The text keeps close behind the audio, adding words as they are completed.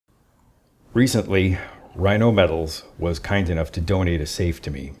Recently, Rhino Metals was kind enough to donate a safe to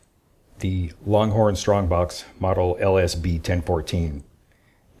me. The Longhorn Strongbox model LSB 1014.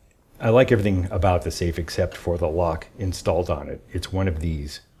 I like everything about the safe except for the lock installed on it. It's one of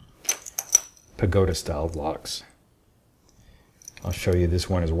these Pagoda style locks. I'll show you this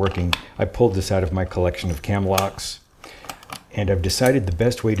one is working. I pulled this out of my collection of cam locks, and I've decided the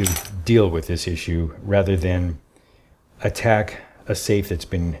best way to deal with this issue, rather than attack a safe that's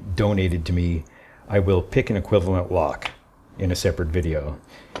been donated to me, I will pick an equivalent lock in a separate video.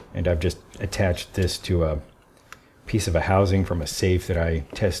 And I've just attached this to a piece of a housing from a safe that I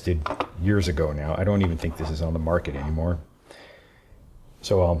tested years ago now. I don't even think this is on the market anymore.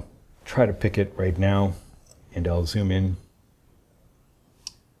 So I'll try to pick it right now, and I'll zoom in.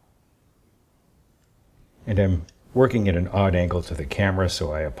 And I'm working at an odd angle to the camera,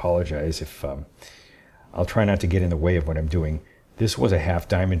 so I apologize if I'll try not to get in the way of what I'm doing. This was a half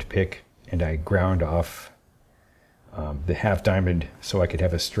diamond pick, and I ground off the half diamond so I could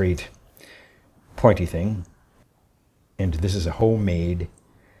have a straight pointy thing. And this is a homemade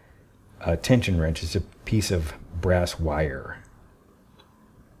tension wrench. It's a piece of brass wire.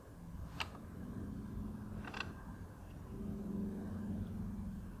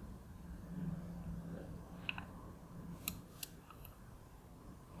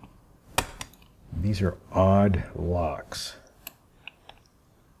 These are odd locks.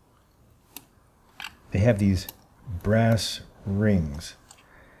 They have these brass rings,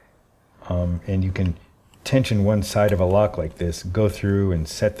 and you can tension one side of a lock like this, go through and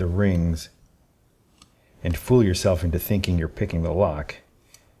set the rings, and fool yourself into thinking you're picking the lock,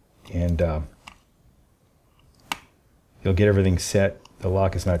 and you'll get everything set. The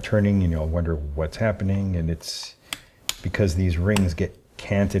lock is not turning, and you'll wonder what's happening, and it's because these rings get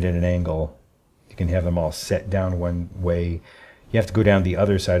canted at an angle. You can have them all set down one way. You have to go down the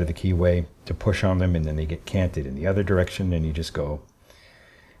other side of the keyway to push on them, and then they get canted in the other direction, and you just go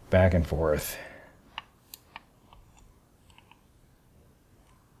back and forth.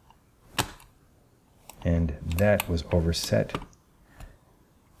 And that was overset,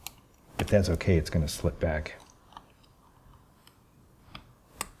 but that's okay, it's going to slip back.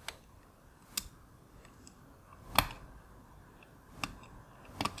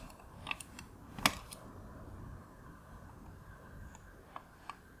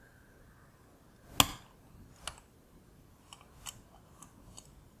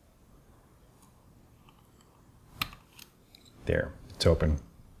 There, it's open.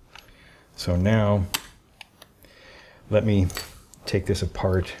 So now, let me take this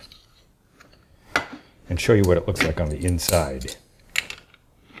apart and show you what it looks like on the inside.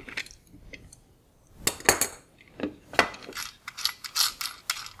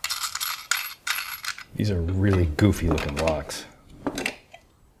 These are really goofy looking locks.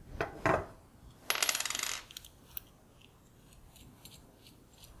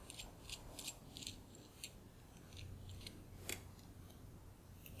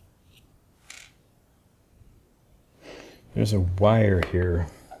 There's a wire here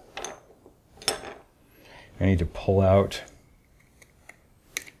I need to pull out.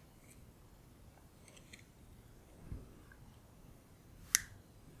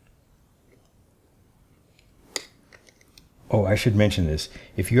 Oh, I should mention this.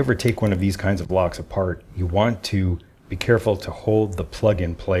 If you ever take one of these kinds of locks apart, you want to be careful to hold the plug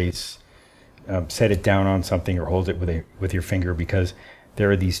in place, set it down on something, or hold it with your finger, because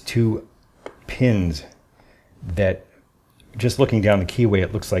there are these two pins that, just looking down the keyway,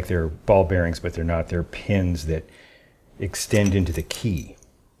 it looks like they're ball bearings, but they're not. They're pins that extend into the key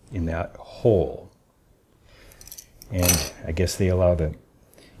in that hole. And I guess they allow the,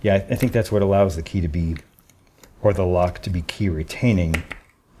 yeah, I think that's what allows the key to be, or the lock to be key retaining,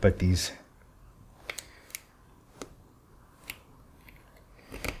 but these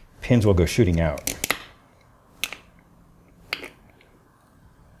pins will go shooting out.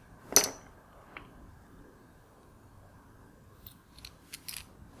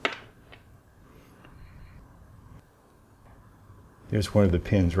 There's one of the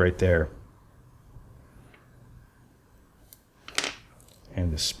pins right there.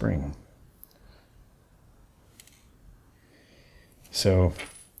 And the spring. So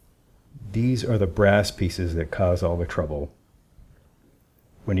these are the brass pieces that cause all the trouble.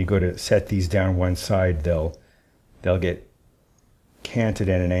 When you go to set these down one side, they'll get canted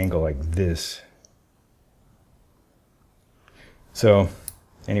at an angle like this. So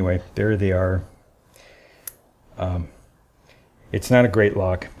anyway, there they are. It's not a great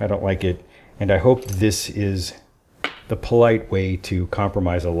lock. I don't like it. And I hope this is the polite way to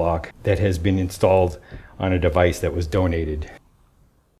compromise a lock that has been installed on a device that was donated.